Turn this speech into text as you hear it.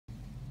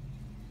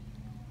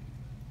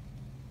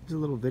Here's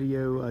a little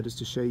video just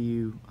to show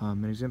you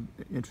an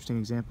interesting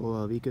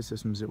example of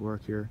ecosystems at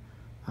work here.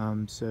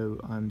 So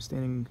I'm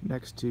standing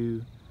next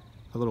to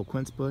a little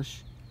quince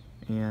bush,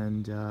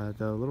 and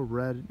the little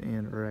red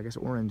or I guess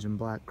orange and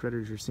black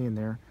critters you're seeing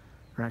there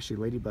are actually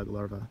ladybug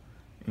larvae,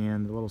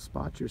 and the little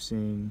spots you're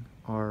seeing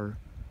are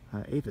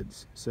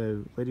aphids.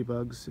 So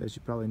ladybugs, as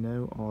you probably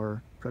know,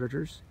 are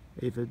predators.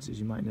 Aphids, as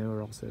you might know,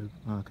 are also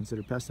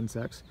considered pest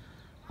insects.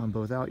 But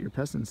without your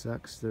pest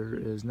insects, there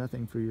is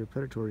nothing for your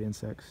predatory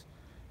insects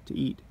to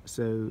eat.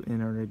 So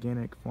in an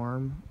organic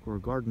farm or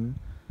garden,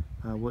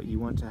 what you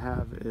want to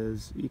have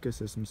is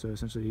ecosystem, so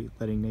essentially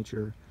letting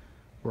nature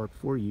work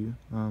for you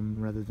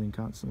rather than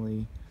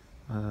constantly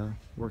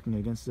working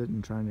against it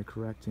and trying to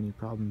correct any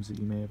problems that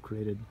you may have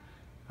created,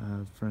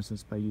 for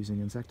instance by using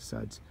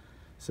insecticides.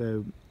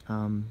 So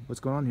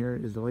what's going on here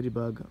is the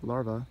ladybug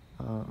larvae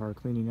are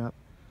cleaning up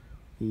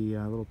the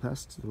little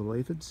pests, the little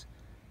aphids.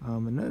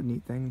 Another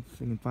neat thing, if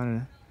you can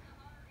find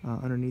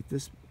underneath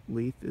this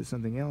leaf, is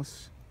something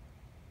else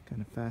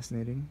kind of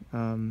fascinating.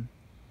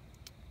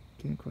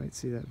 Can't quite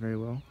see that very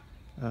well.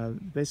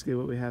 Basically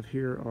what we have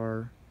here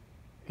are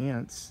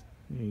ants.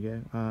 There you go.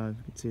 You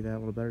can see that a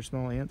little better.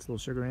 Small ants, little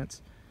sugar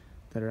ants,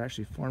 that are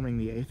actually farming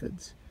the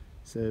aphids.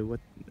 So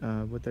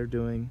what they're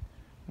doing,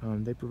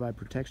 they provide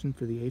protection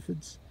for the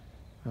aphids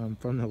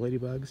from the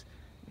ladybugs,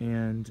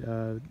 and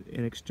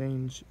in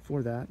exchange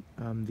for that,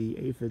 the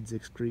aphids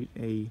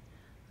excrete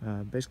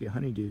basically a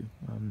honeydew,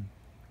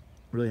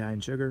 really high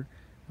in sugar,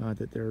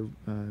 that they're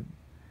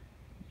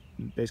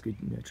basically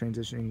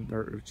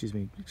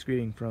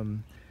excreting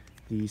from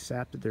the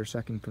sap that they're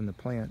sucking from the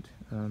plant,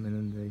 and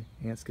then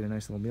the ants get a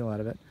nice little meal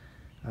out of it.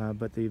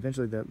 But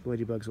eventually the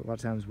ladybugs a lot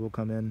of times will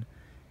come in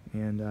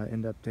and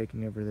end up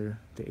taking over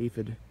the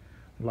aphid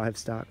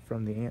livestock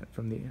from the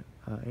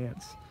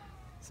ants.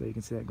 So you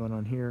can see that going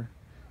on here.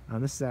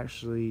 This is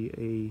actually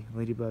a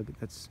ladybug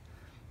that's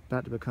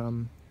about to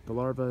become the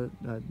larva,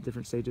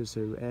 different stages,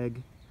 so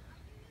egg,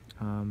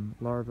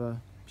 larva,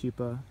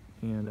 pupa,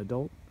 and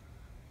adult.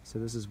 So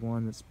this is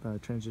one that's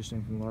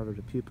transitioning from larva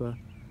to pupa,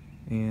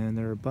 and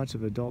there are a bunch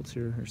of adults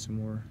here. There's some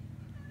more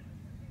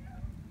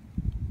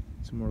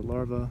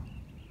larvae.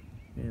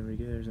 There we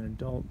go, there's an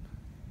adult.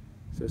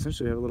 So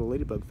essentially we have a little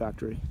ladybug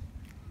factory,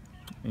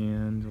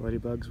 and the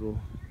ladybugs will,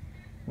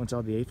 once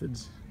all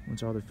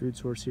their food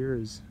source here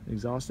is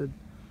exhausted,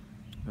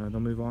 they'll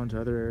move on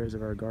to other areas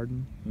of our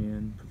garden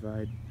and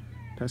provide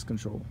pest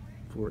control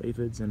for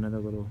aphids and other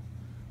little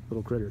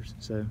critters.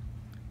 So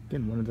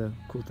again, one of the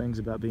cool things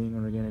about being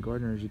an organic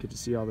gardener is you get to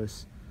see all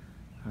these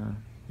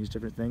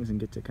different things and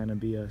get to kind of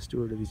be a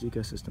steward of these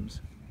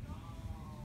ecosystems.